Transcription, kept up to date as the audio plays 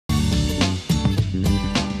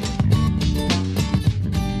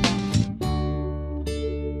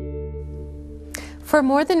For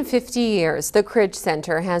more than 50 years, the Cridge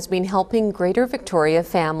Centre has been helping Greater Victoria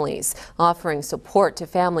families, offering support to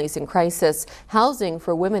families in crisis, housing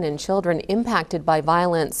for women and children impacted by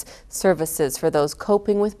violence, services for those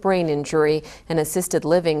coping with brain injury, and assisted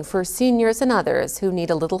living for seniors and others who need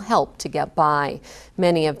a little help to get by.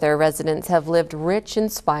 Many of their residents have lived rich,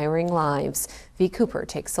 inspiring lives. V. Cooper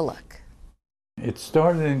takes a look. It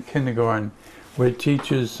started in kindergarten, where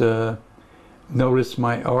teachers noticed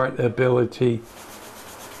my art ability.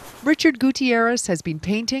 Richard Gutierrez has been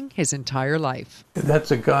painting his entire life.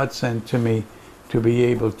 That's a godsend to me, to be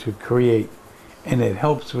able to create, and it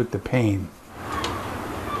helps with the pain.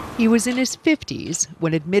 He was in his 50s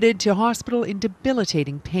when admitted to hospital in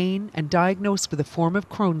debilitating pain and diagnosed with a form of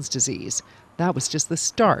Crohn's disease. That was just the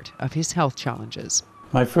start of his health challenges.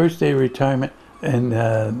 My first day of retirement in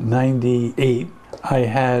 '98, I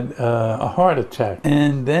had a heart attack.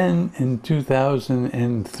 And then in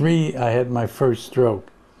 2003, I had my first stroke.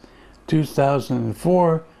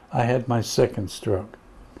 2004, I had my second stroke.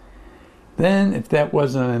 Then, if that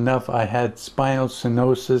wasn't enough, I had spinal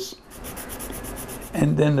stenosis.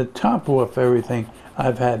 And then to top off everything,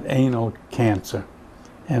 I've had anal cancer,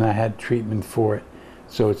 and I had treatment for it,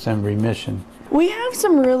 so it's in remission. We have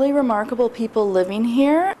some really remarkable people living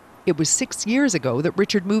here. It was 6 years ago that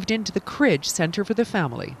Richard moved into the Cridge Centre for the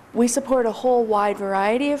Family. We support a whole wide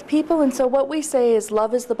variety of people, and so what we say is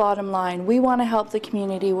love is the bottom line. We want to help the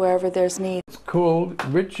community wherever there's need. It's called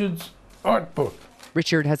Richard's Art Book.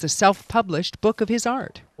 Richard has a self-published book of his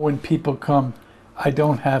art. When people come, I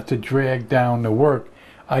don't have to drag down the work.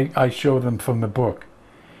 I show them from the book.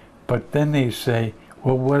 But then they say,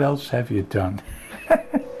 well, what else have you done?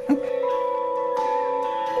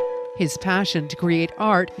 His passion to create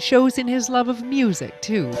art shows in his love of music,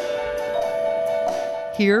 too.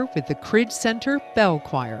 Here with the Cridge Centre Bell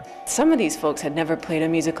Choir. Some of these folks had never played a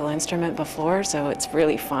musical instrument before, so it's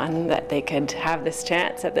really fun that they could have this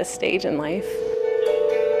chance at this stage in life.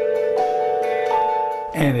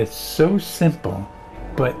 And it's so simple,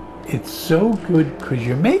 but it's so good because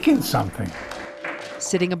you're making something.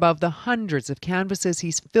 Sitting above the hundreds of canvases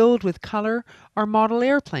he's filled with color are model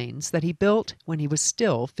airplanes that he built when he was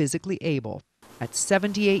still physically able. At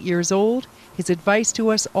 78 years old, his advice to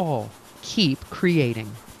us all, keep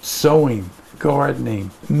creating. Sewing, gardening,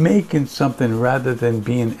 making something rather than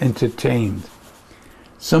being entertained.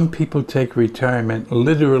 Some people take retirement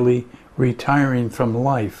literally retiring from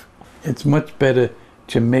life. It's much better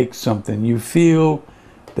to make something. You feel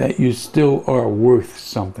that you still are worth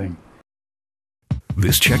something.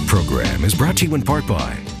 This Check program is brought to you in part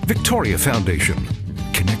by Victoria Foundation,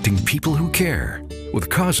 connecting people who care with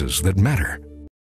causes that matter.